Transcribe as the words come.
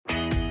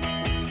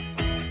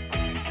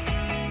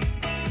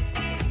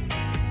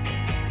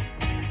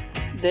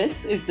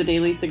This is the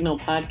Daily Signal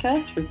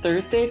podcast for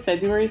Thursday,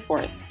 February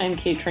 4th. I'm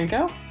Kate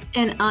Trinko.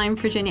 And I'm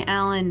Virginia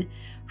Allen.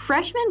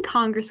 Freshman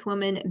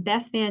Congresswoman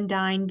Beth Van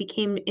Duyne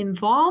became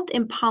involved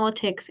in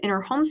politics in her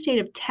home state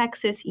of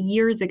Texas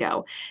years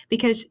ago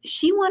because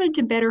she wanted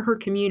to better her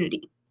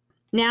community.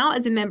 Now,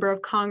 as a member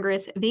of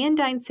Congress, Van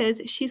Duyne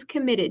says she's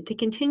committed to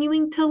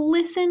continuing to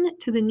listen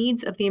to the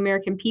needs of the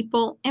American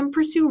people and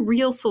pursue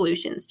real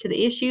solutions to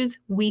the issues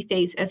we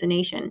face as a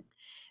nation.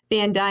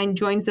 Van Duyne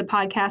joins the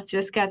podcast to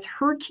discuss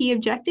her key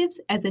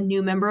objectives as a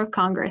new member of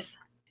Congress.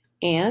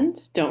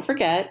 And don't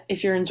forget,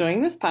 if you're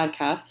enjoying this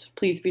podcast,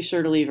 please be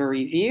sure to leave a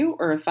review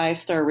or a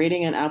 5-star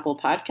rating on Apple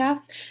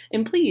Podcasts,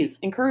 and please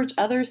encourage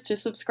others to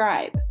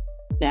subscribe.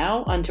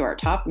 Now, onto our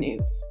top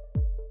news.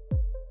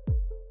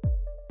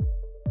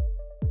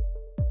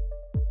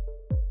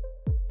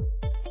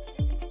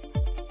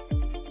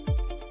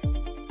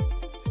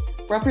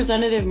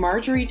 Representative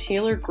Marjorie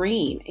Taylor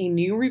Greene, a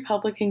new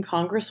Republican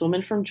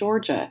Congresswoman from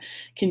Georgia,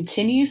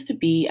 continues to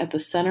be at the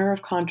center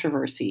of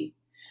controversy.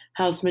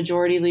 House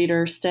Majority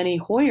Leader Steny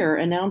Hoyer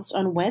announced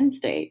on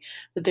Wednesday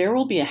that there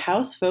will be a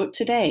House vote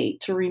today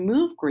to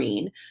remove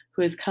Greene,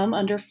 who has come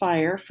under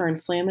fire for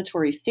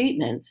inflammatory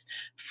statements,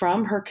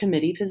 from her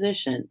committee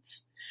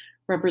positions.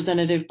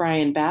 Representative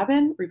Brian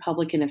Babin,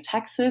 Republican of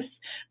Texas,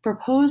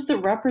 proposed that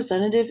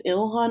Representative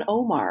Ilhan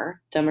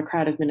Omar,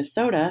 Democrat of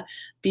Minnesota,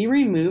 be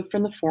removed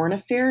from the Foreign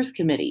Affairs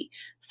Committee,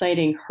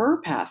 citing her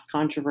past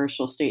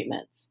controversial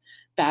statements.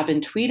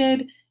 Babin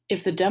tweeted,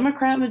 "If the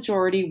Democrat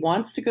majority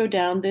wants to go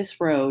down this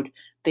road,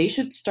 they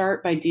should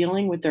start by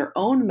dealing with their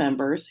own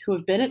members who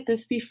have been at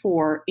this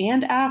before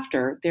and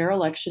after their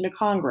election to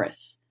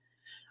Congress."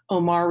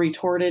 Omar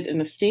retorted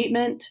in a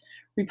statement,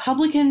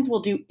 "Republicans will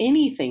do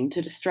anything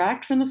to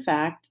distract from the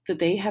fact that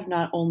they have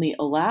not only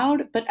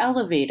allowed but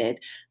elevated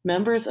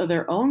members of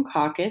their own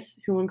caucus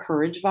who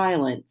encourage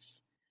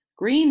violence."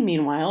 Greene,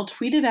 meanwhile,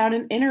 tweeted out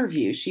an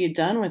interview she had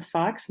done with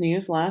Fox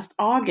News last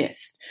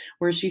August,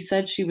 where she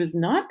said she was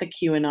not the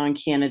QAnon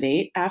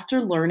candidate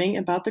after learning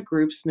about the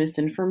group's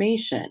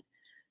misinformation.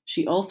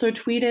 She also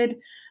tweeted,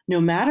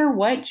 "No matter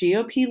what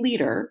GOP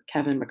leader,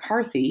 Kevin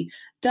McCarthy,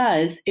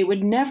 does, it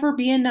would never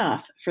be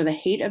enough for the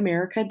Hate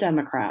America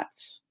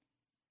Democrats."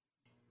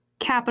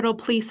 Capitol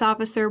Police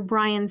Officer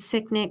Brian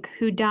Sicknick,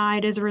 who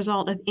died as a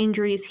result of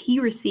injuries he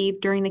received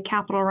during the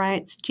Capitol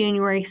riots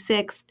January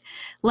 6th,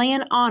 lay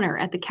in honor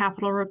at the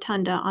Capitol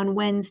Rotunda on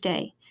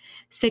Wednesday.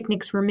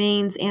 Sicknick's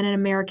remains and an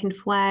American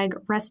flag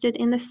rested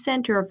in the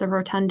center of the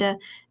rotunda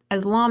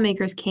as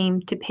lawmakers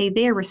came to pay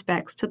their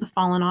respects to the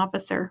fallen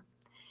officer.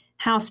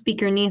 House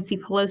Speaker Nancy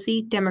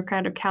Pelosi,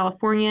 Democrat of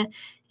California,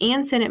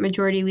 and Senate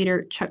Majority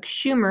Leader Chuck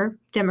Schumer,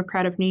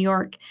 Democrat of New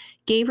York,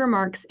 gave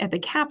remarks at the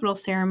Capitol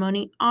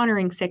ceremony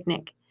honoring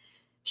Sicknick.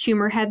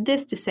 Schumer had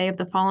this to say of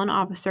the fallen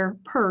officer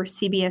per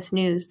CBS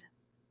News.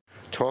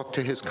 "Talk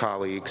to his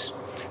colleagues,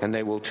 and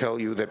they will tell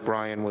you that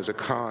Brian was a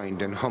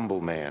kind and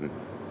humble man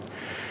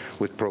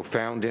with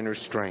profound inner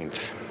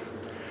strength,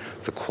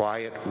 the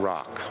quiet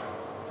rock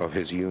of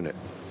his unit.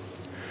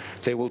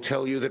 They will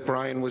tell you that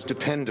Brian was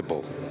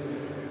dependable,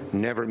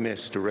 never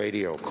missed a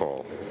radio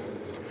call.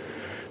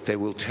 They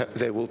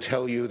will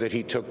tell you that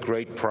he took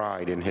great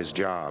pride in his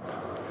job,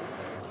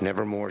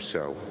 never more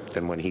so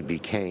than when he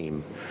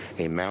became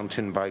a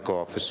mountain bike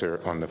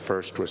officer on the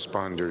First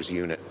Responders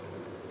Unit.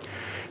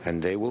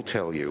 And they will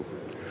tell you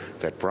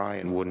that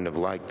Brian wouldn't have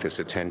liked this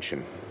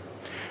attention,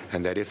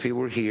 and that if he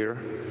were here,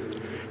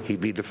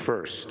 he'd be the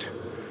first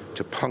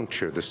to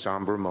puncture the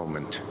somber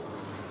moment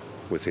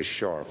with his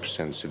sharp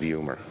sense of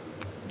humor.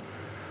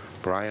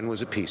 Brian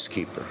was a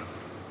peacekeeper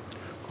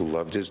who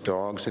loved his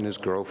dogs and his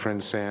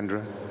girlfriend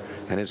Sandra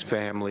and his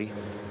family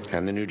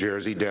and the New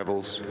Jersey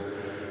Devils.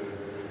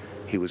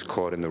 He was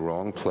caught in the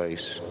wrong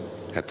place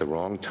at the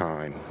wrong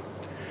time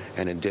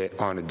and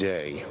on a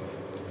day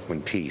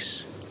when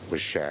peace was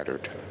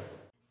shattered."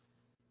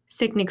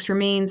 Sicknick's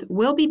remains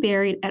will be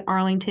buried at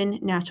Arlington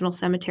National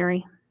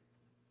Cemetery.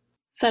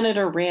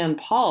 Senator Rand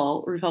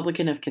Paul,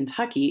 Republican of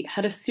Kentucky,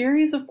 had a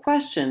series of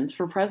questions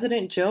for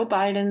President Joe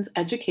Biden's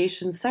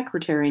Education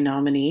Secretary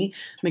nominee,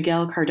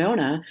 Miguel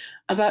Cardona,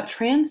 about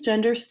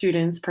transgender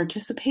students'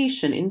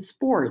 participation in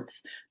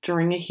sports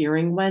during a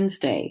hearing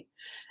Wednesday.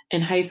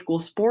 In high school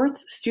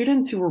sports,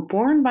 students who were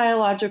born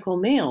biological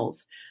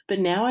males but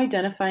now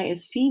identify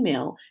as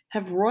female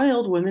have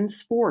roiled women's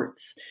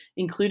sports,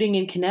 including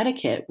in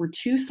Connecticut, where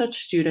 2 such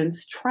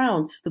students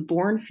trounced the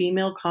born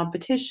female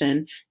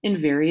competition in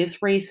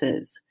various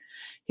races.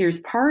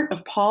 Here's part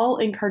of Paul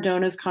and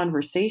Cardona's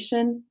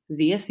conversation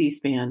via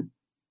C-SPAN.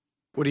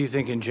 What do you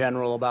think in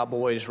general about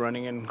boys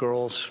running in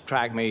girls'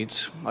 track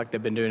meets like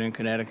they've been doing in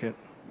Connecticut?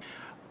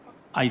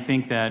 I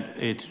think that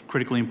it's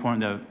critically important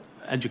that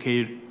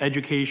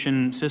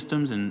education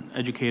systems and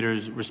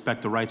educators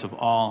respect the rights of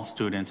all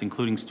students,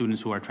 including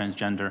students who are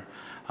transgender,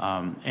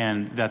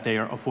 and that they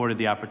are afforded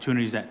the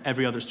opportunities that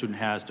every other student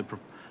has to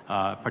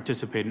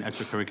participate in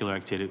extracurricular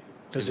activity.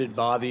 Does it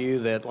bother you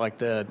that like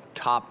the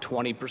top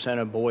 20%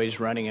 of boys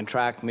running in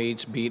track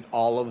meets beat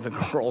all of the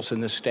girls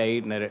in the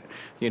state, and that it,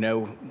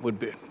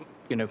 would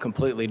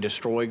completely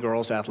destroy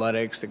girls'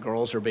 athletics. The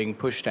girls are being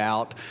pushed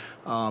out.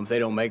 If they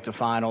don't make the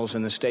finals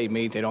in the state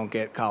meet, they don't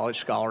get college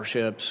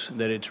scholarships,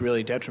 that it's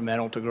really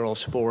detrimental to girls'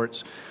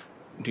 sports.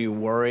 Do you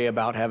worry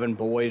about having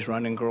boys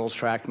running girls'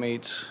 track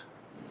meets?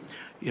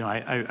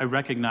 I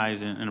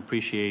recognize and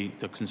appreciate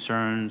the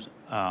concerns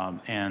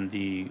and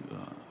the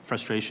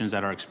frustrations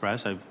that are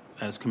expressed.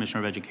 As Commissioner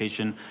of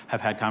Education,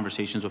 have had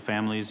conversations with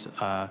families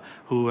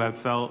who have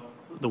felt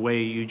the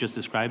way you just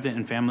described it,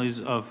 and families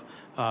of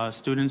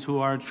students who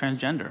are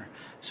transgender.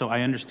 So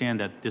I understand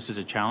that this is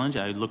a challenge.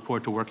 I look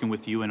forward to working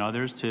with you and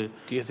others to.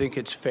 Do you think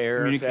it's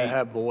fair to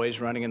have boys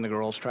running in the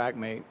girls' track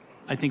meet?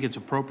 I think it's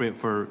appropriate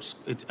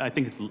I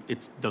think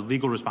it's the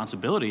legal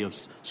responsibility of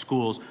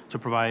schools to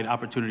provide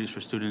opportunities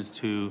for students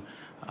to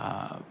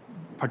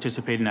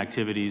participate in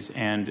activities,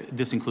 and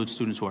this includes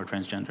students who are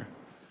transgender.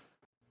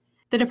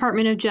 The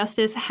Department of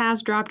Justice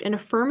has dropped an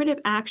affirmative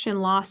action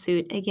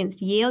lawsuit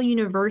against Yale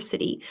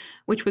University,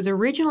 which was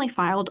originally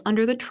filed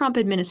under the Trump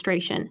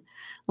administration.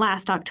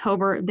 Last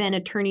October, then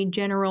Attorney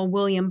General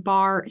William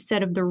Barr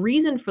said of the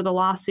reason for the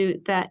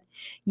lawsuit that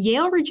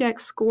Yale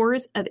rejects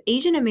scores of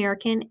Asian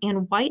American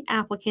and white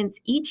applicants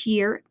each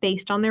year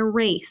based on their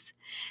race.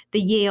 The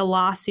Yale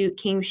lawsuit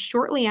came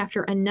shortly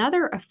after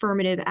another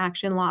affirmative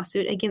action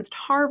lawsuit against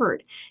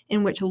Harvard,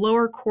 in which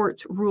lower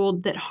courts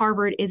ruled that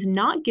Harvard is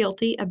not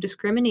guilty of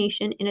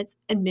discrimination in its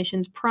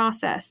admissions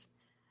process.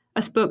 A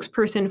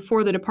spokesperson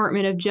for the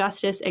Department of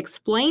Justice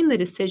explained the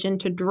decision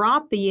to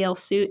drop the Yale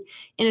suit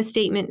in a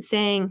statement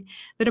saying,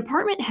 "The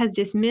department has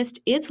dismissed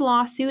its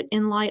lawsuit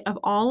in light of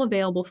all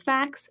available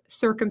facts,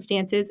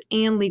 circumstances,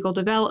 and legal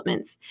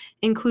developments,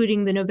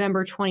 including the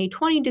November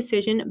 2020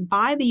 decision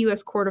by the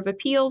U.S. Court of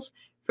Appeals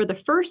for the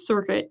First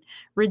Circuit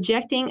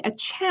rejecting a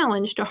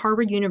challenge to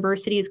Harvard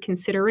University's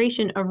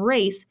consideration of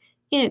race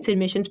in its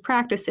admissions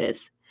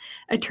practices."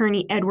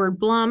 Attorney Edward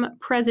Blum,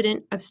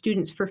 president of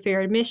Students for Fair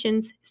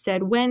Admissions,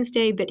 said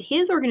Wednesday that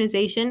his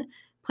organization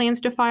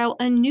plans to file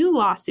a new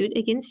lawsuit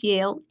against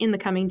Yale in the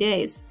coming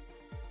days.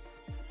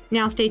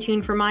 Now stay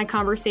tuned for my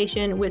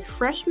conversation with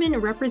freshman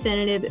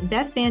Representative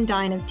Beth Van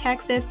Dyne of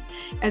Texas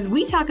as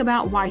we talk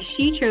about why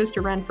she chose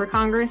to run for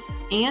Congress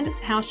and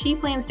how she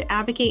plans to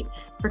advocate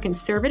for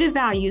conservative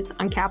values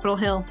on Capitol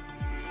Hill.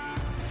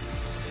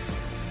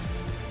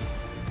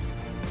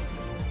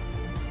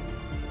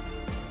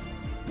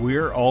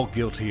 We're all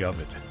guilty of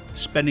it,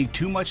 spending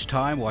too much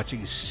time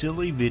watching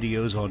silly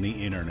videos on the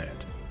internet.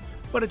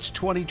 But it's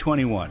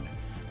 2021.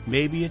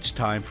 Maybe it's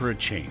time for a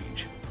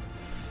change.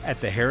 At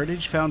the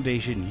Heritage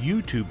Foundation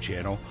YouTube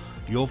channel,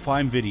 you'll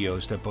find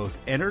videos that both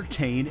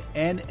entertain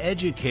and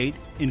educate,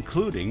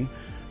 including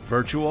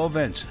virtual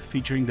events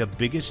featuring the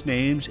biggest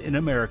names in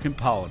American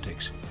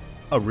politics,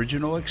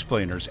 original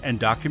explainers and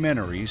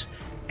documentaries,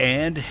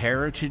 and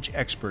heritage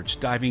experts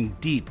diving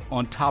deep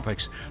on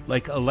topics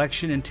like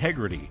election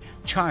integrity,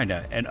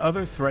 China, and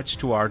other threats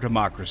to our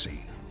democracy.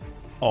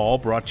 All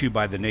brought to you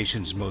by the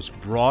nation's most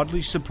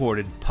broadly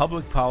supported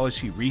public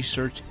policy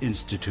research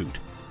institute.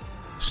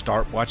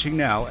 Start watching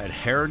now at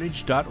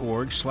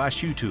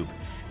heritage.org/YouTube,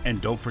 and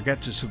don't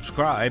forget to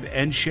subscribe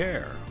and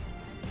share.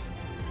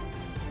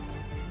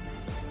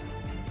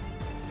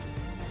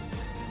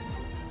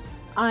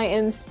 I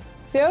am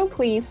so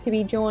pleased to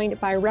be joined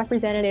by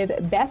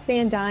Representative Beth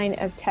Van Dyne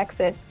of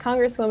Texas.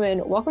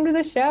 Congresswoman, welcome to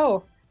the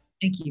show.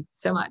 Thank you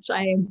so much.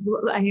 I am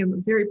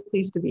very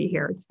pleased to be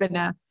here. It's been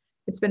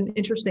an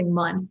interesting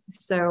month,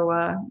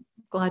 so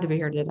glad to be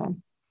here today.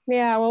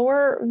 Yeah, well,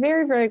 we're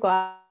very, very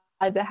glad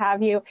to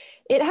have you.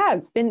 It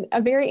has been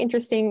a very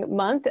interesting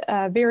month,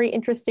 a very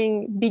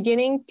interesting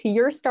beginning to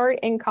your start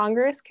in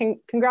Congress.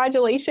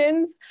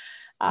 Congratulations.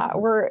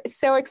 We're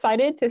so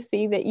excited to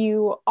see that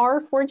you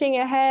are forging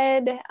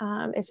ahead.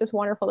 It's just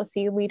wonderful to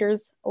see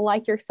leaders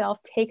like yourself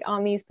take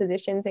on these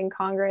positions in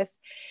Congress.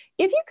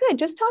 If you could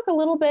just talk a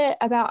little bit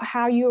about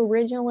how you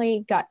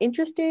originally got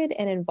interested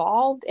and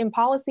involved in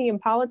policy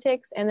and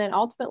politics, and then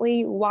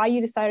ultimately why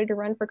you decided to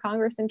run for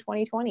Congress in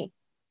 2020.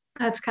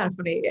 That's kind of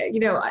funny.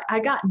 You know, I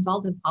got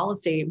involved in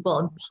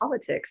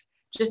politics,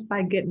 just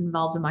by getting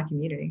involved in my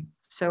community.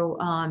 So,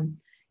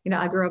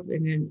 I grew up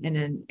in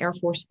an Air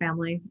Force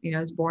family. I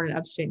was born in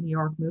upstate New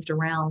York, moved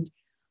around.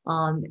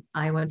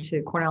 I went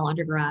to Cornell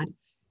undergrad,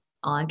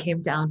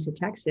 came down to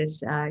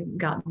Texas,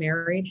 got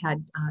married,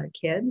 had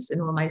kids.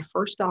 And when my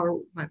first daughter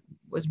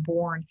was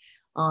born,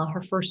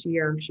 her first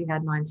year, she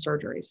had 9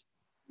 surgeries.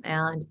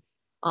 And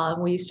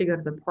we used to go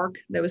to the park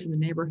that was in the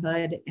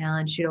neighborhood,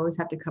 and she'd always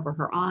have to cover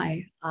her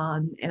eye.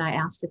 And I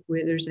asked if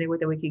there's any way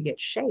that we could get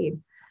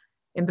shade.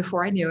 And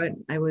before I knew it,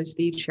 I was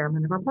the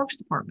chairman of our parks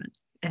department.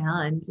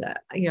 And,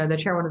 the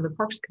chairman of the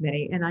Parks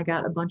Committee, and I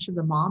got a bunch of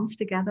the moms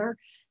together,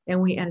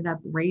 and we ended up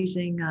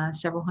raising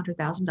several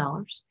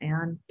 $100,000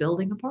 and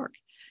building a park.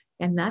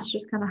 And that's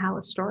just kind of how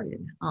it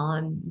started.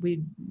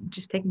 We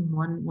just taking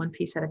one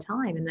piece at a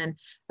time. And then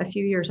a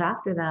few years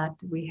after that,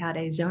 we had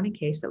a zoning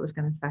case that was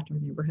going to affect our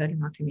neighborhood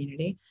and our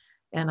community.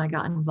 And I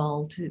got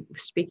involved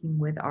speaking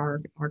with our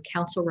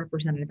council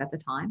representative at the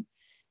time.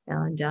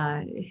 And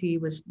he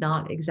was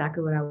not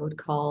exactly what I would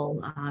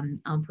call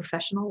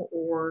professional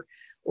or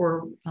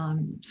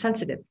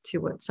sensitive to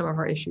what some of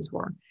our issues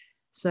were.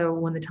 So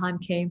when the time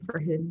came for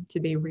him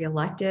to be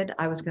reelected,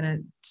 I was going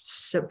to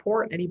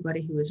support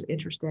anybody who was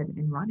interested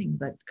in running,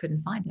 but couldn't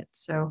find it.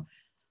 So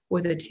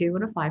with a 2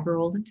 and a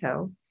 5-year-old in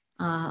tow,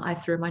 I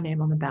threw my name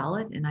on the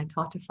ballot, and I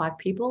talked to 5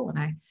 people, and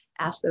I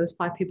asked those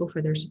 5 people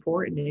for their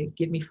support, and they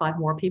give me 5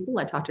 more people.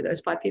 I talked to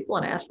those 5 people,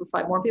 and I asked for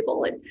 5 more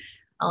people.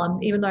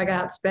 And even though I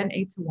got outspent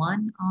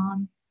 8-1,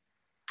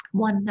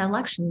 won the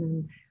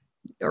election.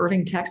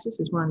 Irving, Texas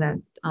is one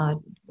of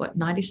the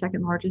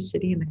 92nd largest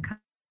city in the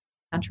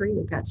country.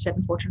 We've got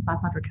 7 Fortune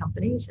 500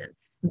 companies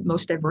and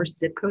most diverse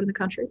zip code in the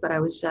country. But I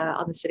was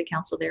on the city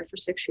council there for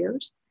 6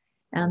 years,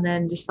 and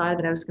then decided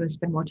that I was going to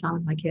spend more time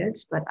with my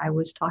kids. But I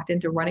was talked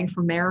into running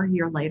for mayor a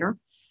year later,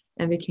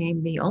 and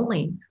became the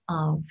only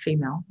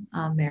female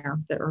mayor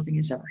that Irving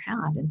has ever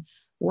had, and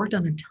worked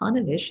on a ton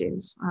of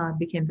issues.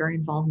 Became very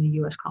involved in the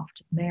U.S.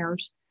 Conference of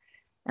Mayors,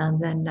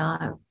 and then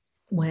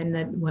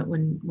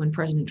when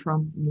President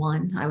Trump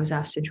won, I was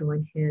asked to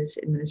join his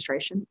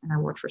administration, and I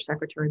worked for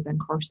Secretary Ben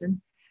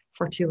Carson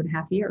for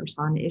 2.5 years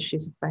on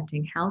issues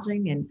affecting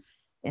housing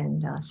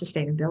and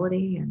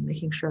sustainability, and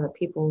making sure that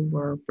people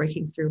were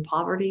breaking through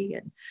poverty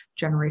and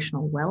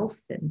generational wealth,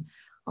 and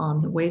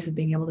the ways of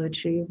being able to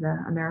achieve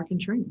the American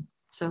dream.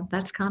 So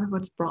that's kind of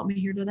what's brought me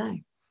here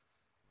today.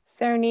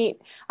 So neat.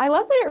 I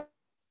love that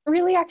it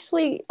really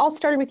actually all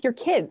started with your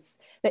kids,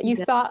 that you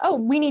saw, oh,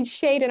 we need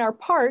shade in our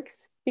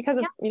parks because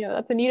of,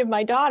 that's a need of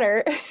my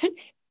daughter.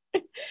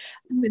 I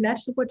mean,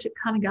 that's what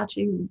kind of got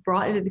you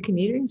brought into the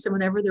community. So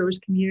whenever there was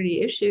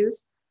community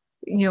issues,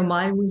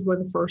 mine were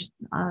the first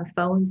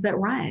phones that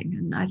rang.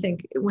 And I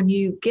think when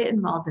you get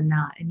involved in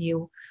that and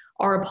you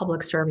are a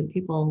public servant,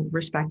 people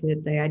respect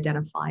it, they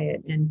identify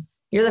it, and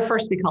you're the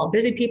first to be called.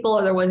 Busy people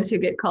are the ones who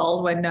get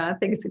called when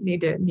things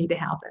need to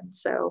happen.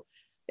 So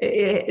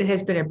it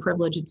has been a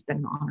privilege. It's been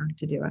an honor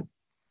to do it.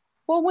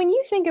 Well, when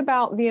you think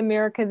about the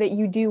America that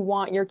you do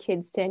want your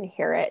kids to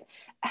inherit,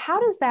 how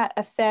does that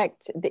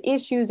affect the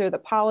issues or the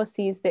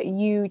policies that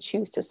you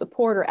choose to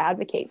support or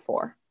advocate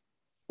for?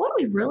 What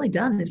we've really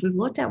done is we've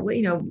looked at what,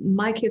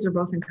 my kids are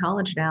both in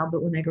college now,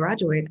 but when they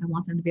graduate, I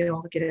want them to be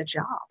able to get a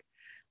job.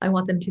 I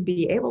want them to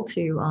be able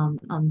to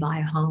buy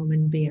a home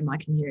and be in my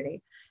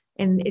community.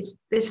 And it's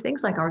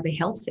things like, are they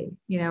healthy?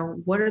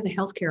 What are the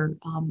healthcare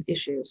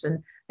issues?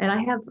 And I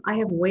have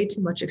way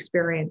too much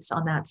experience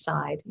on that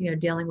side,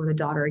 dealing with a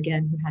daughter,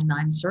 again, who had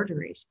 9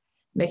 surgeries,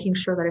 making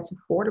sure that it's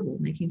affordable,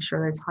 making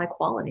sure that it's high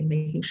quality,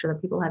 making sure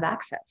that people have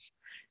access.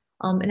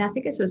 And I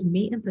think it's those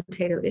meat and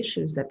potato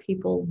issues that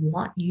people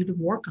want you to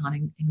work on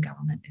in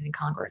government and in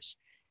Congress.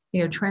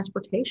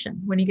 Transportation.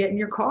 When you get in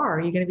your car,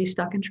 are you going to be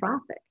stuck in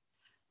traffic?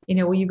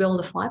 Will you be able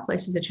to fly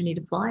places that you need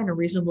to fly in a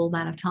reasonable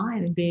amount of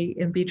time and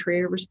be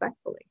treated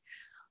respectfully?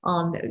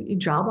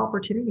 Job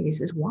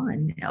opportunities is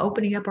one.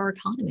 Opening up our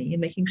economy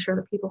and making sure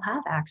that people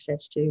have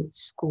access to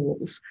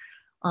schools,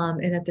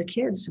 and that their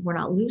kids, we're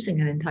not losing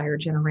an entire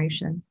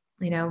generation,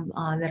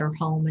 that are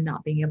home and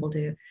not being able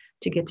to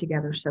get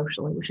together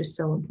socially, which is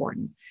so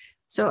important.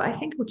 So I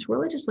think it's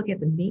really just looking at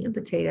the meat and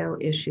potato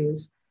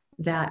issues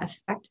that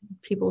affect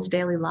people's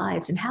daily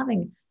lives, and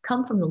having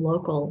come from the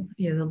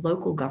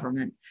local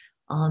government.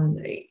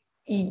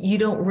 You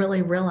don't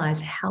really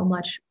realize how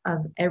much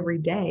of every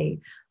day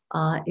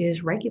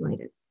is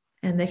regulated,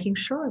 and making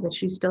sure that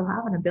you still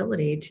have an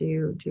ability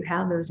to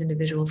have those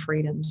individual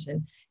freedoms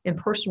and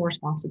personal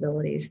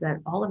responsibilities that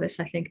all of us,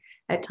 I think,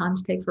 at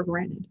times take for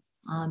granted.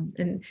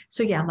 And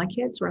so, my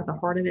kids are at the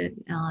heart of it.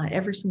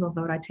 Every single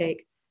vote I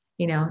take,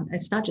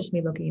 it's not just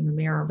me looking in the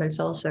mirror, but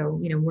it's also,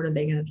 what are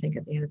they going to think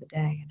at the end of the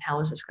day, and how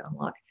is this going to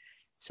look?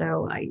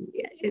 So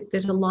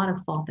there's a lot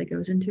of thought that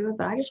goes into it,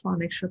 but I just want to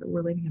make sure that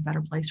we're leaving a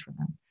better place for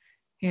them.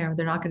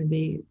 They're not going to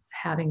be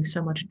having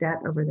so much debt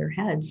over their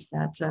heads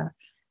that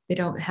they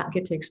don't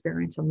get to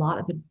experience a lot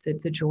of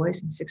the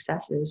joys and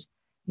successes,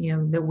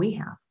 that we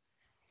have.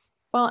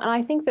 Well, and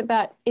I think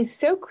that is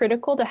so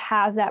critical to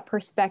have that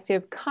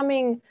perspective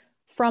coming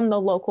from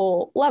the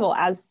local level.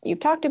 As you've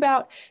talked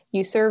about,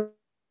 you served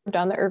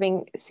on the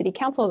Irving City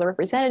Council as a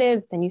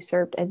representative, then you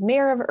served as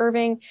mayor of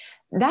Irving.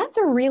 That's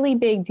a really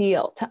big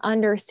deal to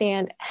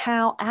understand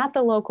how at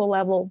the local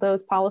level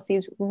those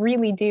policies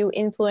really do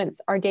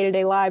influence our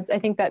day-to-day lives. I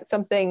think that's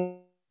something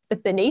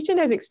that the nation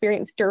has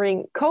experienced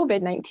during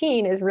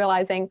COVID-19, is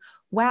realizing,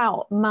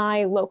 wow,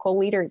 my local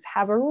leaders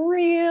have a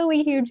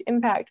really huge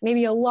impact,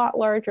 maybe a lot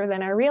larger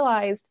than I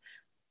realized,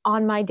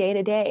 on my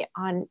day-to-day,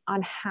 on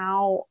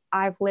how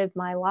I've lived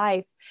my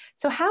life.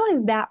 So how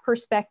is that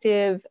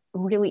perspective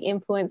really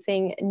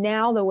influencing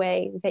now the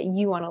way that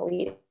you want to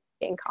lead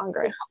in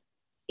Congress?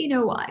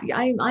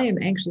 I am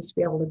anxious to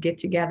be able to get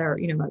together,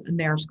 a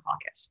mayor's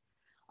caucus,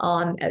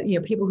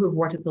 people who've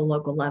worked at the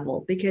local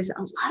level, because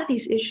a lot of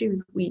these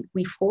issues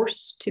we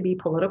force to be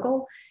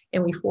political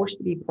and we force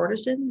to be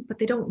partisan, but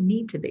they don't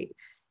need to be.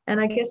 And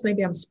I guess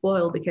maybe I'm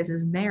spoiled because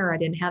as mayor, I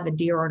didn't have a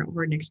D or an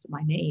R next to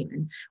my name.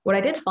 And what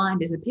I did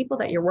find is the people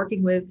that you're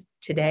working with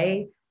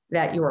today,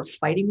 that you are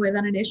fighting with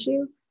on an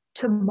issue,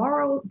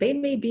 tomorrow they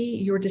may be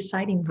your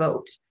deciding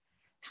vote.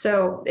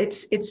 So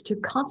it's to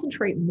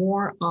concentrate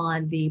more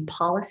on the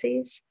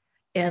policies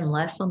and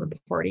less on the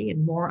party,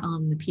 and more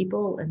on the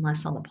people and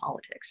less on the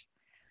politics.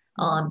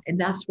 And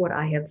that's what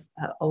I have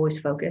always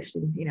focused.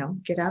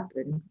 And, get up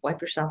and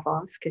wipe yourself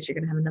off because you're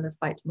going to have another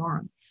fight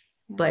tomorrow.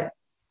 Yeah. But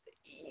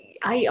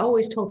I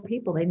always told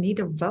people they need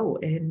to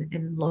vote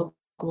in local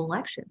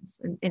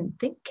elections, and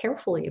think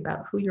carefully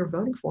about who you're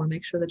voting for and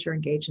make sure that you're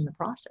engaged in the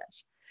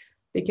process.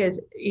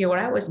 Because, when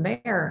I was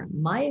mayor,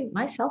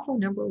 my cell phone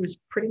number was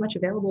pretty much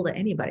available to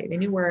anybody. They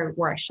knew where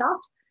I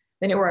shopped.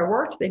 They knew where I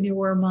worked. They knew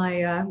where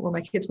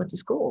my kids went to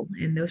school.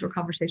 And those were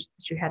conversations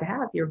that you had to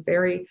have. You're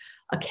very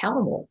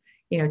accountable,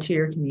 to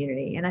your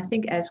community. And I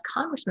think as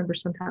Congress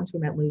members, sometimes we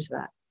might lose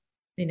that.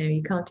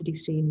 You come up to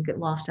DC and you get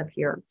lost up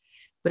here,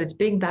 but it's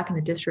being back in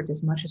the district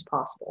as much as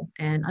possible.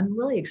 And I'm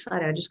really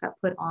excited. I just got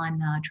put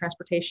on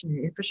transportation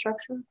and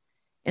infrastructure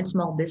and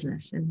small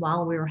business. And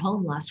while we were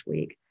home last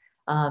week,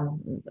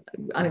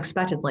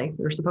 unexpectedly,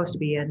 we were supposed to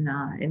be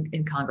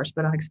in Congress,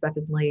 but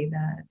unexpectedly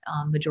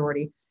the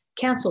majority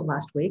canceled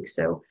last week.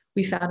 So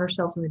we found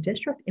ourselves in the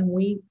district, and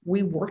we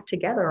worked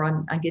together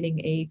on getting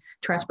a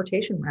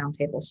transportation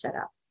roundtable set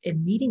up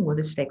and meeting with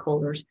the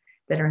stakeholders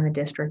that are in the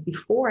district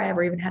before I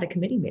ever even had a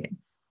committee meeting.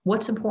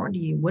 What's important to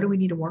you? What do we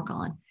need to work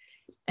on?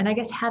 And I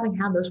guess having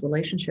had those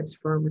relationships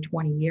for over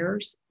 20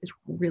 years is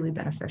really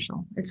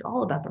beneficial. It's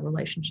all about the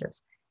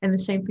relationships. And the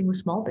same thing with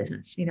small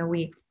business.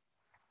 We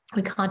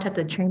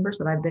contacted the chambers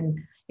that I've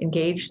been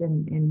engaged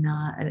in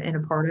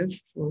a part of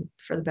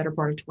for the better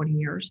part of 20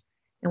 years.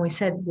 And we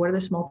said, what are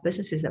the small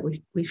businesses that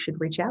we should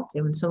reach out to?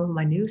 And some of them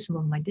I knew, some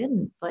of them I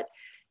didn't. But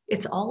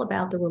it's all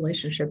about the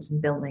relationships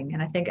and building.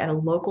 And I think at a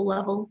local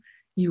level,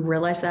 you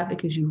realize that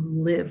because you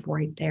live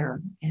right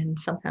there. And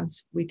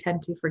sometimes we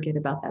tend to forget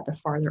about that the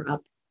farther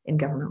up in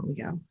government we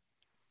go.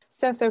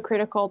 So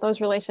critical, those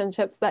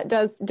relationships. That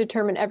does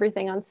determine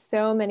everything on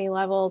so many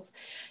levels.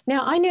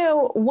 Now, I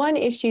know one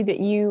issue that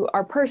you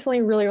are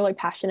personally really, really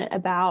passionate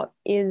about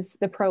is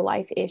the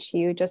pro-life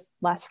issue. Just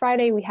last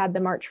Friday, we had the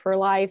March for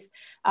Life,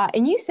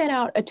 and you sent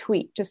out a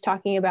tweet just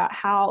talking about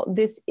how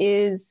this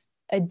is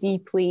a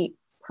deeply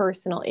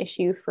personal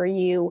issue for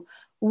you.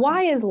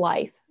 Why is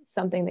life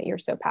something that you're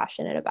so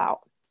passionate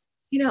about?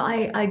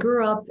 I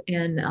grew up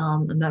in a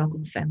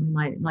medical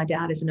family. My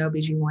dad is an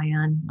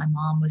OBGYN. My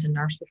mom was a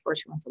nurse before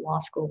she went to law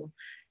school.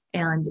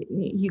 And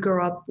you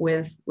grow up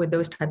with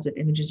those types of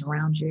images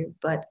around you.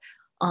 But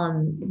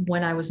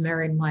when I was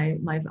married,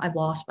 I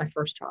lost my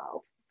first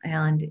child.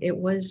 And it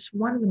was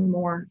one of the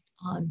more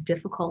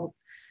difficult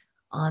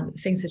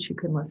things that you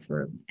could live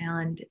through.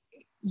 And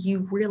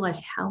you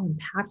realize how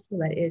impactful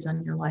that is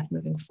on your life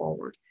moving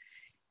forward.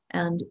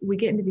 And we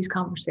get into these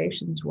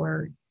conversations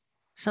where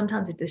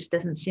sometimes it just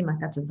doesn't seem like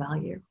that's a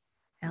value.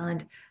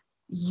 And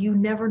you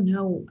never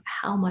know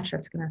how much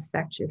that's going to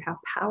affect you, how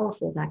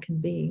powerful that can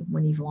be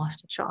when you've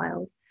lost a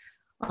child.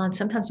 And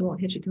sometimes it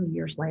won't hit you till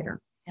years later.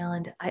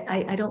 And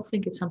I don't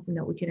think it's something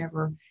that we can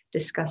ever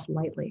discuss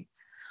lightly.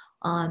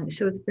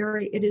 So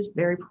it is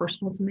very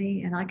personal to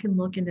me. And I can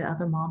look into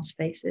other moms'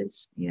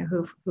 faces,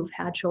 who've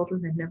had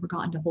children they've never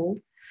gotten to hold,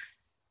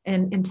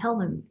 and tell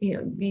them,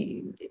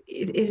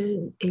 it is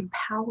a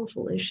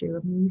powerful issue.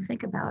 I mean, you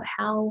think about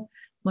how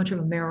much of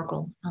a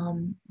miracle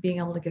being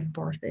able to give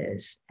birth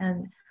is.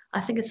 And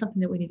I think it's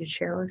something that we need to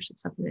cherish.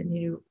 It's something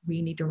that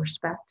we need to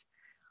respect.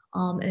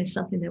 And it's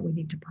something that we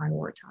need to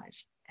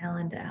prioritize.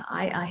 And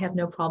I have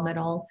no problem at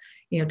all,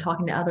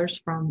 talking to others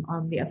from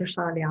the other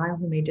side of the aisle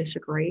who may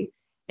disagree,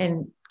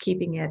 and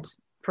keeping it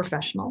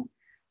professional,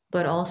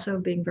 but also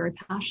being very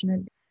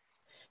passionate.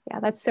 Yeah,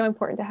 that's so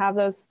important to have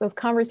those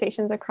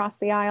conversations across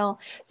the aisle.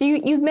 So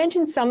you've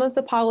mentioned some of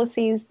the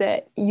policies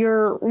that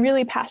you're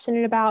really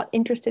passionate about,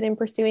 interested in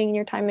pursuing in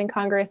your time in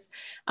Congress.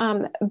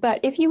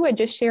 But if you would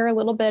just share a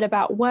little bit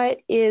about what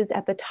is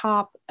at the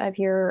top of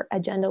your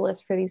agenda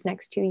list for these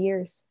next 2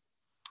 years.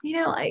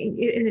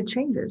 It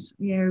changes.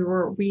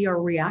 We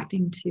are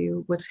reacting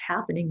to what's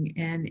happening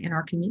in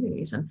our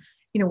communities. And,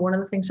 one of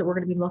the things that we're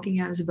going to be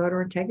looking at is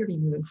voter integrity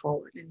moving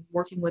forward, and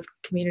working with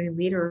community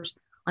leaders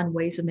on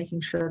ways of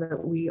making sure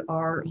that we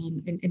are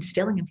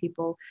instilling in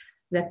people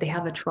that they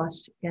have a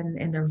trust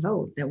in their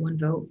vote, that one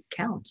vote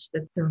counts,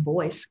 that their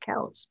voice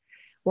counts.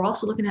 We're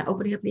also looking at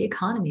opening up the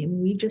economy. I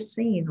mean, we've just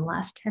seen the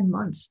last 10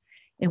 months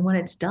and what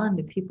it's done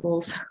to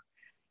people's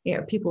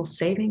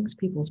savings,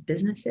 people's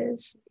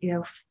businesses,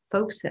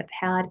 folks that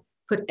had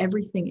put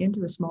everything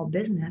into a small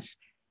business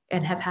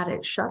and have had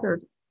it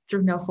shuttered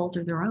through no fault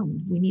of their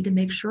own. We need to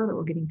make sure that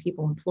we're getting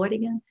people employed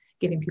again,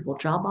 giving people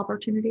job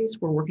opportunities.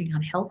 We're working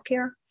on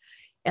healthcare,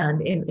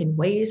 and in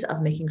ways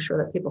of making sure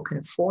that people can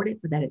afford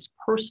it, but that it's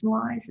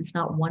personalized. It's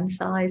not one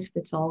size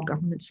fits all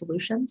government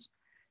solutions.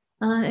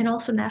 And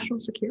also national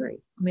security.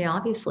 I mean,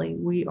 obviously,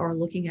 we are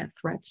looking at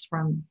threats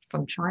from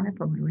China,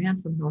 from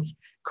Iran, from North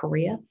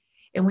Korea,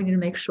 and we need to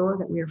make sure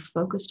that we are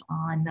focused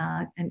on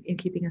and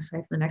keeping us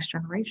safe for the next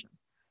generation.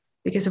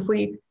 Because if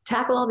we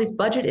tackle all these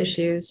budget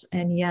issues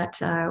and yet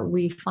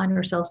we find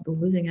ourselves at the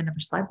losing end of a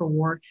cyber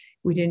war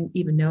we didn't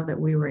even know that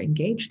we were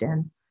engaged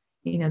in,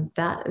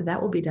 that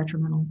will be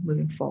detrimental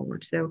moving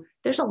forward. So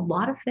there's a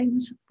lot of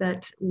things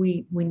that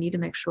we need to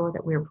make sure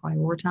that we're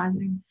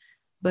prioritizing,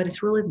 but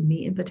it's really the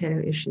meat and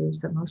potato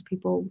issues that most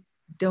people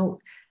don't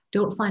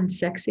find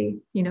sexy.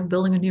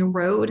 Building a new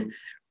road,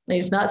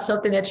 it's not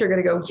something that you're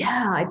going to go,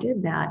 yeah, I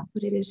did that,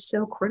 but it is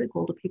so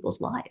critical to people's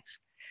lives.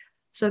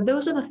 So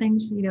those are the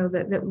things,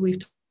 that we've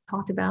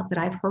talked about, that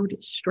I've heard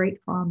straight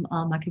from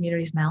my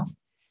community's mouth,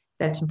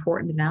 that's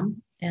important to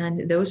them.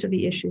 And those are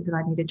the issues that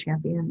I need to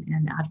champion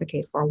and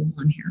advocate for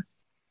on here.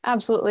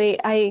 Absolutely.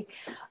 I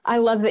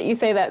love that you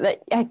say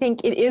that I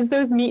think it is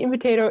those meat and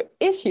potato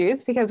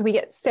issues, because we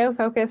get so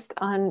focused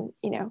on,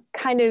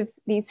 kind of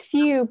these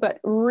few, but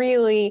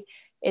really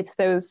it's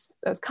those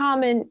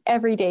common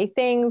everyday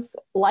things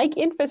like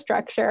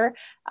infrastructure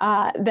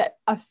that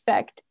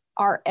affect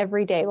our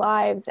everyday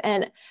lives.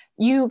 And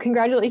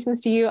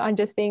congratulations to you on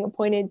just being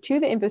appointed to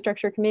the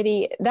Infrastructure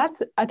Committee.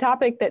 That's a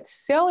topic that's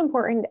so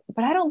important,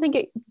 but I don't think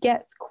it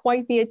gets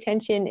quite the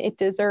attention it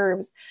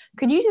deserves.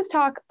 Could you just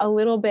talk a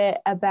little bit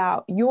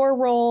about your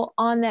role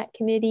on that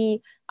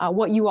committee,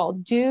 what you all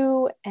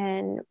do,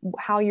 and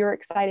how you're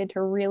excited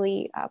to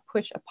really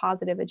push a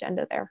positive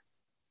agenda there?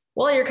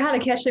 Well, you're kind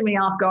of catching me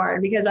off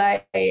guard, because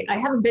I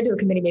haven't been to a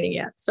committee meeting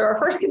yet. So our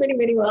first committee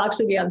meeting will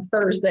actually be on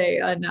Thursday,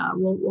 and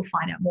we'll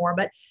find out more.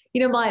 But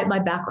my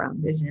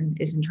background is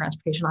in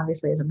transportation.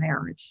 Obviously, as a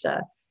mayor, it's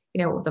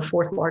the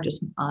fourth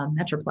largest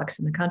metroplex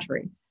in the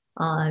country.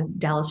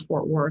 Dallas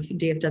Fort Worth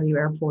DFW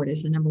Airport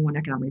is the #1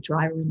 economic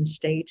driver in the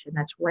state, and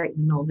that's right in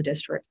the middle of the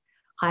district.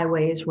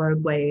 Highways,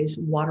 roadways,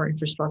 water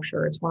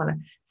infrastructure. It's one of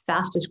the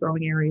fastest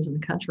growing areas in the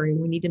country.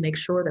 We need to make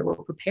sure that we're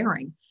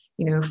preparing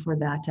for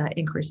that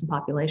increase in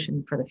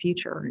population for the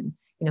future. And,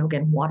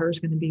 again, water is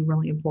going to be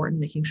really important.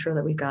 Making sure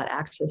that we've got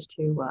access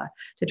to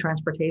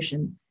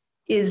transportation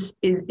is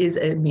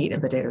a meat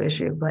and potato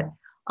issue, but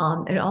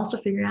and also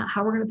figuring out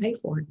how we're going to pay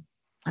for it.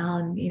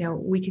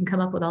 We can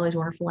come up with all these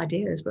wonderful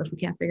ideas, but if we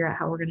can't figure out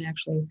how we're going to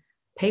actually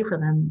pay for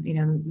them,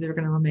 they're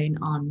going to remain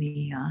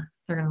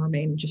they're going to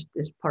remain just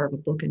as part of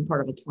a book and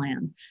part of a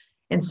plan.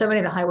 And so many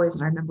of the highways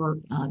that I remember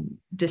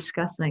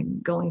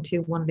discussing, going to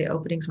one of the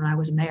openings when I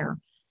was mayor,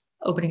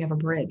 opening of a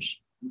bridge,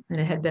 and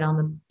it had been on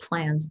the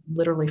plans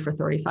literally for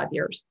 35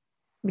 years,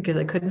 because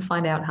I couldn't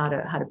find out how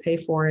to pay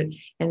for it,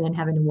 and then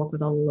having to work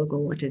with all the local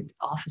elected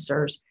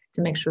officers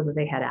to make sure that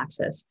they had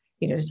access,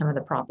 to some of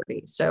the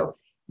property. So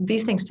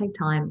these things take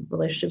time.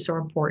 Relationships are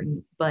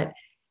important, but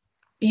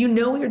you're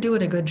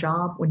doing a good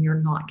job when you're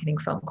not getting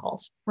phone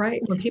calls,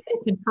 right? When people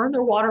can turn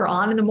their water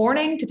on in the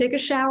morning to take a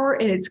shower,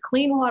 and it's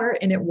clean water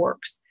and it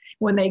works.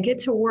 When they get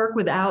to work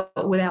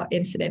without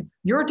incident,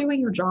 you're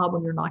doing your job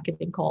when you're not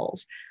getting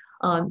calls.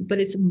 But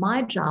it's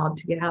my job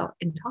to get out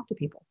and talk to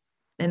people.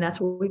 And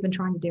that's what we've been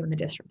trying to do in the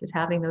district, is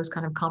having those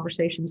kind of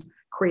conversations,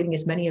 creating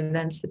as many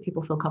events that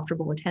people feel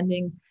comfortable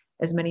attending,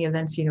 as many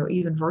events,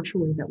 even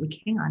virtually, that we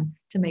can,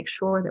 to make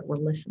sure that we're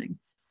listening.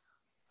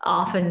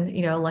 Often,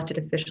 elected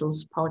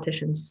officials,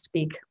 politicians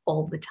speak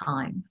all the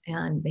time,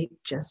 and they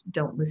just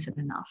don't listen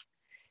enough.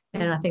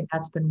 And I think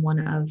that's been one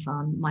of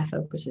my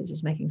focuses,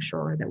 is making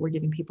sure that we're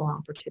giving people an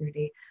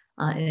opportunity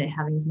and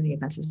having as many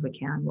events as we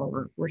can,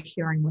 where we're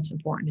hearing what's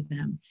important to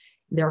them,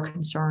 their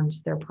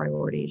concerns, their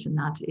priorities, and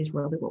that is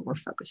really what we're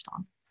focused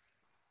on.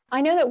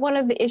 I know that one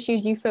of the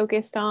issues you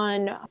focused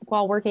on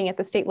while working at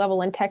the state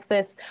level in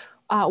Texas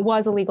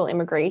was illegal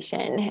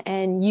immigration.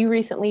 And you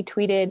recently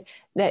tweeted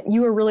that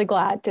you were really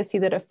glad to see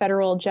that a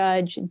federal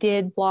judge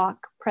did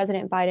block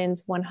President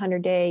Biden's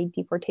 100-day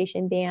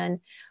deportation ban.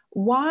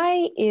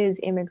 Why is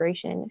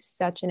immigration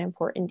such an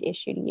important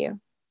issue to you?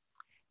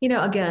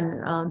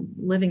 Again,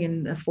 living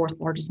in the fourth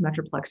largest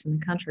metroplex in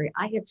the country,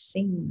 I have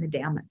seen the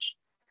damage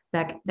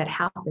that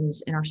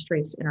happens in our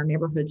streets, in our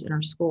neighborhoods, in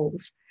our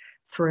schools,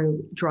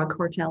 through drug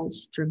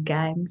cartels, through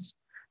gangs,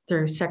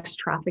 through sex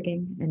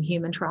trafficking and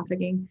human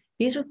trafficking.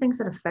 These are things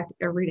that affect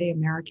everyday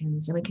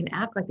Americans, and we can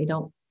act like they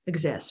don't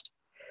exist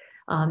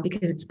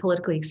because it's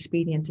politically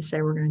expedient to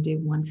say we're going to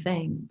do one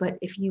thing. But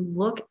if you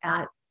look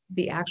at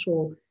the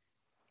actual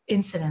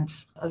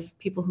incidents of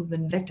people who've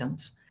been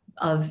victims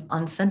of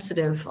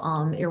unsensitive,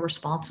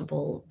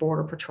 irresponsible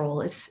border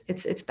patrol,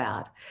 it's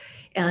bad.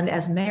 And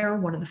as mayor,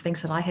 one of the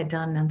things that I had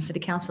done on city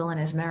council and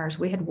as mayors,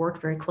 we had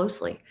worked very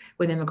closely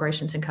with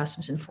Immigrations and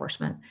Customs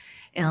Enforcement,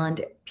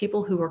 and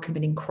people who were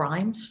committing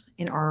crimes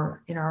in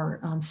our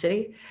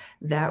city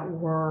that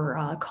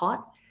were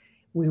caught.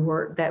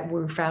 That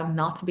were found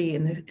not to be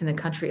in the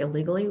country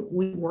illegally.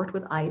 We worked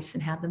with ICE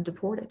and had them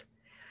deported.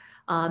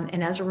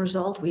 And as a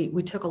result,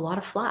 we took a lot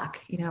of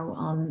flack.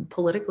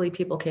 Politically,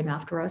 people came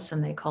after us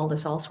and they called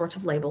us all sorts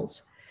of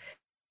labels.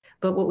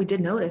 But what we did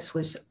notice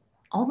was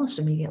almost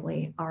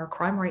immediately, our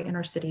crime rate in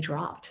our city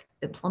dropped.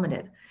 It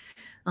plummeted.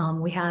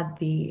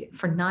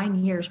 For 9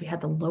 years, we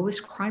had the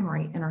lowest crime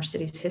rate in our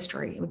city's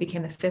history. We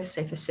became the 5th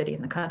safest city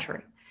in the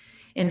country.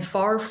 And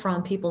far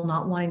from people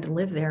not wanting to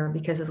live there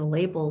because of the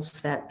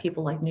labels that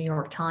people like New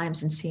York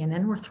Times and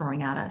CNN were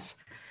throwing at us,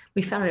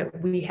 we found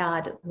that we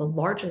had the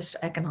largest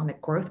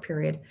economic growth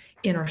period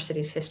in our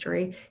city's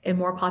history and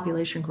more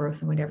population growth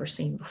than we'd ever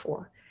seen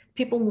before.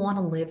 People want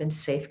to live in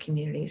safe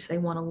communities. They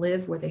want to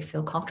live where they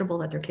feel comfortable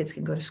that their kids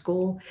can go to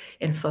school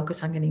and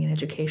focus on getting an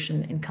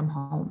education and come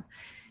home.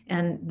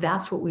 And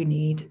that's what we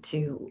need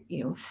to,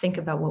 think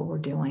about what we're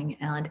doing.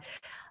 And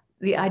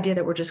the idea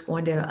that we're just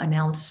going to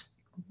announce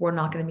we're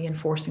not going to be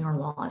enforcing our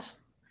laws,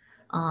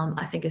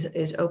 I think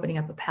is opening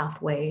up a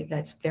pathway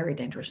that's very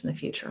dangerous in the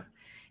future.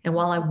 And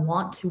while I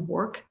want to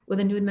work with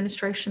a new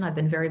administration, I've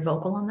been very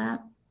vocal on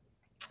that.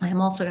 I am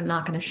also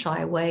not going to shy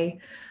away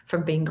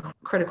from being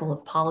critical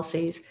of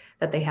policies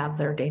that they have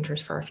that are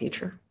dangerous for our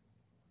future.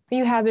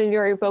 You have been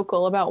very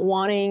vocal about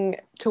wanting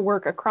to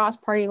work across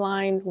party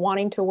lines,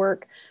 wanting to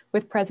work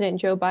with President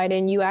Joe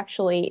Biden. You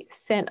actually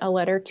sent a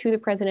letter to the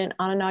president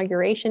on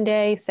Inauguration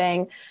Day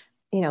saying,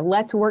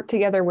 let's work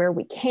together where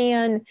we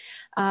can.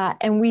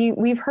 And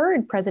we've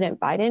heard President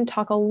Biden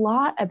talk a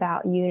lot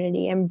about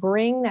unity and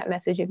bring that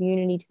message of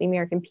unity to the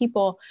American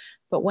people.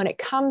 But when it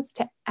comes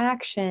to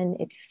action,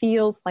 it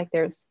feels like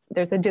there's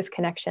a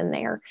disconnection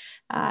there.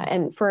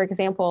 And for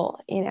example,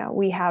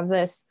 we have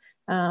this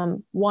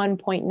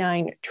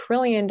 $1.9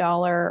 trillion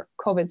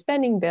COVID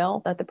spending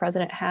bill that the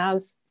president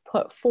has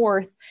put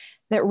forth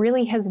that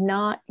really has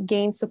not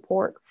gained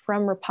support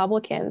from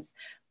Republicans.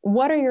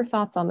 What are your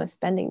thoughts on the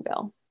spending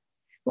bill?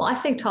 Well, I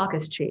think talk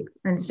is cheap,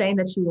 and saying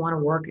that you want to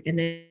work and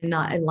then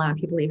not allowing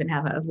people to even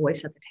have a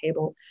voice at the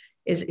table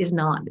is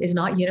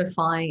not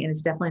unifying, and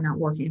it's definitely not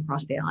working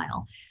across the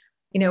aisle.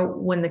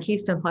 When the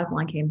Keystone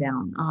Pipeline came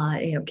down,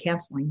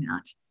 canceling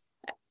that,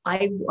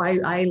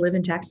 I live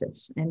in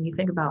Texas, and you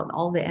think about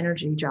all the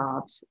energy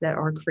jobs that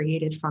are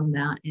created from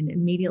that, and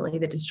immediately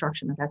the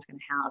destruction that that's going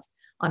to have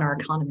on our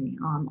economy,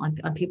 on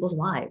people's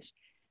lives.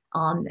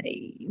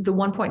 The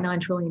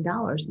 $1.9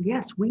 trillion,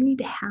 yes, we need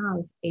to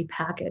have a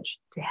package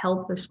to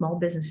help the small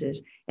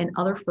businesses and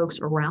other folks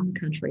around the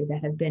country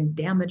that have been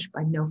damaged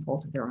by no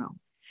fault of their own.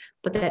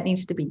 But that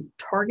needs to be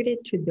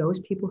targeted to those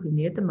people who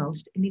need it the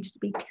most. It needs to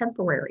be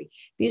temporary.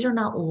 These are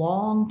not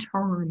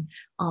long-term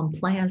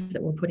plans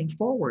that we're putting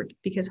forward,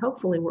 because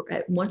hopefully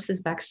once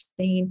this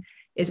vaccine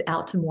is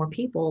out to more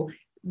people,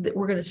 that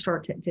we're going to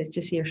start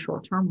to see a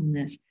short term on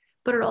this.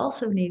 But it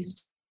also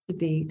needs to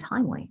be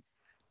timely.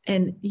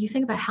 And you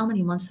think about how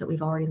many months that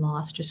we've already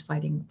lost just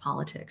fighting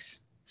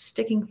politics,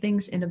 sticking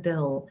things in a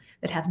bill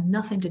that have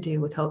nothing to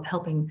do with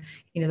helping,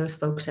 those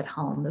folks at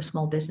home, those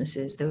small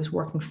businesses, those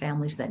working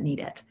families that need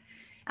it.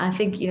 And I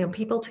think,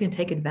 people can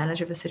take advantage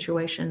of a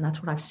situation.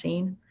 That's what I've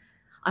seen.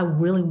 I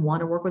really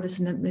want to work with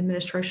this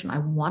administration. I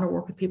want to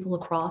work with people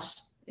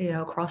across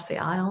the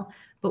aisle,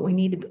 but we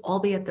need to all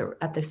be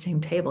at the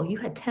same table. You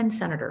had 10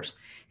 senators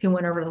who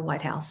went over to the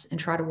White House and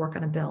tried to work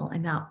on a bill,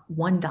 and not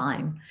one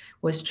dime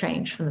was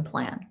changed from the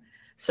plan.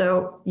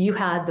 So you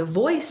had the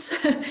voice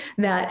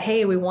that,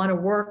 hey, we want to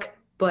work,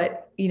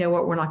 but you know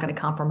what, we're not going to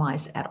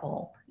compromise at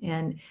all.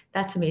 And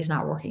that to me is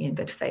not working in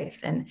good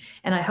faith. And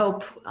I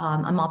hope,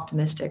 I'm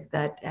optimistic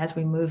that as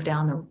we move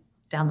down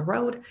the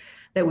road,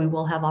 that we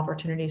will have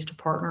opportunities to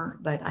partner,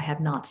 but I have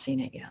not seen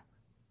it yet.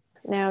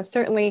 Now,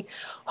 certainly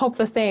hope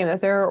the same,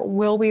 that there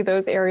will be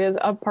those areas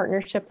of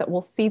partnership, that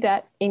we'll see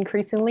that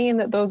increasingly, and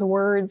that those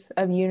words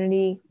of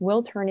unity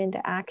will turn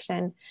into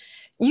action.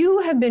 You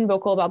have been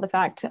vocal about the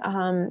fact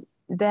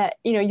that,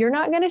 you're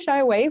not going to shy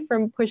away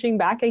from pushing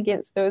back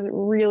against those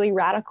really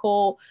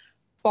radical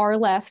far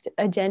left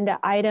agenda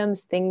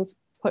items, things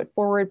put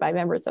forward by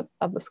members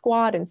of the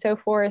squad and so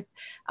forth.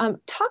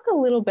 Talk a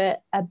little bit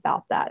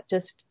about that,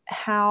 just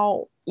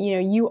how,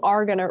 you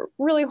are going to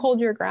really hold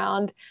your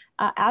ground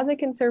as a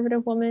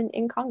conservative woman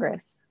in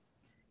Congress.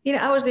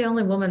 I was the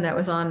only woman that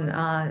was on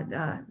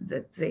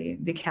the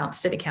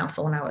city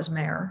council when I was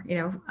mayor.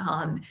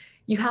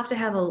 You have to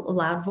have a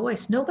loud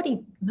voice.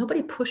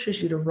 Nobody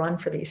pushes you to run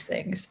for these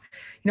things.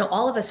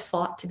 All of us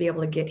fought to be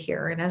able to get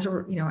here, and as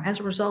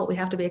a result, we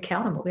have to be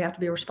accountable. We have to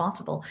be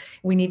responsible.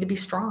 We need to be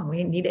strong.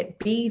 We need to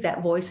be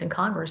that voice in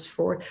Congress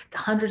for the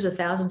hundreds of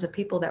thousands of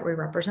people that we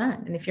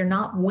represent. And if you're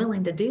not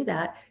willing to do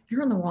that,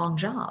 you're in the wrong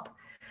job.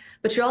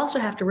 But you also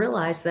have to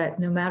realize that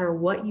no matter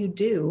what you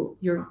do,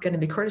 you're going to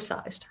be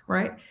criticized,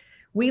 right?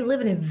 We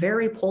live in a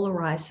very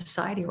polarized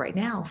society right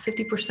now.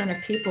 50%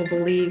 of people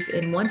believe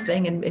in one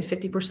thing and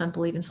 50%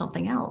 believe in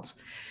something else.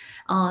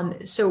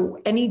 So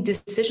any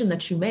decision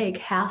that you make,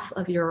 half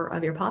of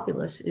your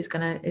populace is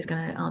gonna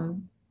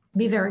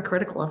be very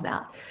critical of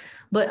that.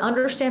 But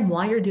understand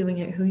why you're doing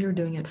it, who you're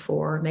doing it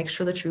for. Make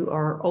sure that you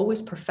are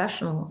always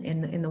professional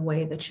in the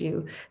way that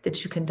you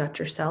conduct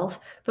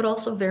yourself, but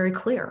also very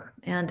clear.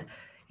 And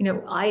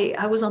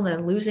I was on the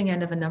losing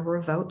end of a number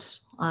of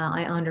votes.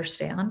 I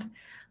understand,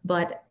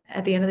 but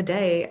at the end of the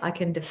day, I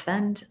can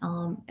defend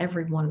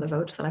every one of the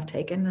votes that I've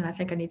taken, and I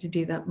think I need to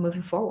do that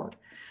moving forward.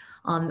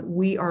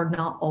 We are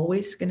not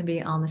always going to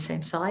be on the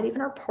same side.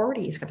 Even our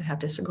party is going to have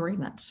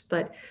disagreements,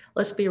 but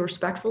let's be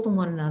respectful to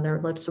one another.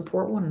 Let's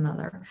support one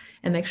another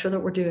and make sure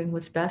that we're doing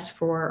what's best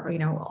for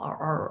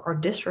our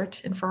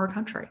district and for our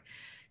country.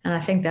 And I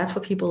think that's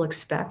what people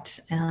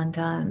expect, and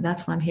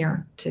that's what I'm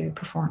here to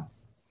perform.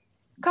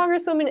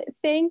 Congresswoman,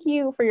 thank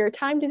you for your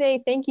time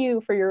today. Thank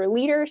you for your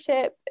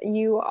leadership.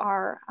 You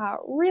are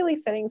really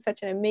setting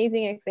such an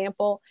amazing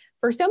example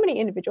for so many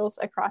individuals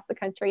across the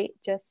country,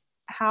 just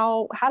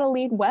how to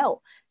lead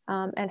well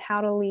and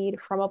how to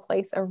lead from a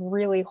place of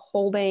really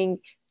holding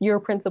your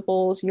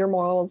principles, your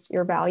morals,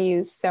 your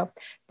values. So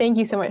thank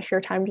you so much for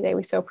your time today.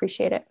 We so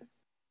appreciate it.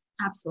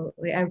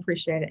 Absolutely. I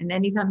appreciate it. And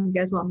anytime you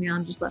guys want me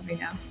on, just let me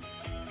know.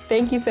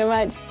 Thank you so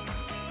much.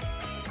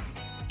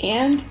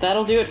 And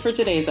that'll do it for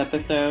today's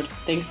episode.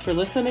 Thanks for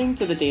listening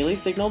to the Daily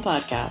Signal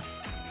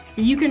podcast.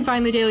 You can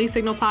find the Daily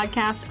Signal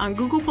podcast on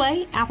Google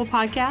Play, Apple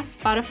Podcasts,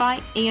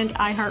 Spotify, and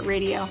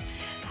iHeartRadio.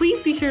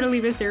 Please be sure to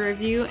leave us a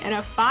review and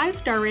a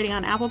 5-star rating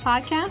on Apple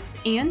Podcasts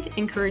and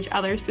encourage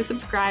others to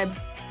subscribe.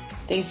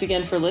 Thanks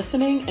again for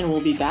listening, and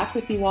we'll be back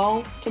with you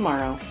all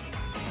tomorrow.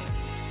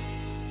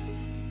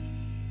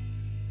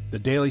 The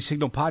Daily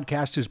Signal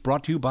podcast is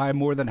brought to you by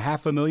more than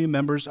 500,000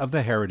 members of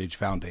the Heritage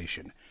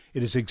Foundation.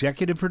 It is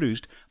executive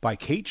produced by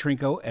Kate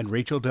Trinko and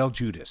Rachel Del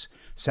Giudice.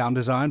 Sound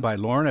design by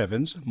Lauren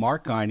Evans,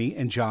 Mark Guiney,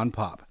 and John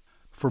Popp.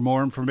 For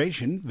more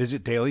information,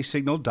 visit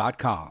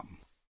dailysignal.com.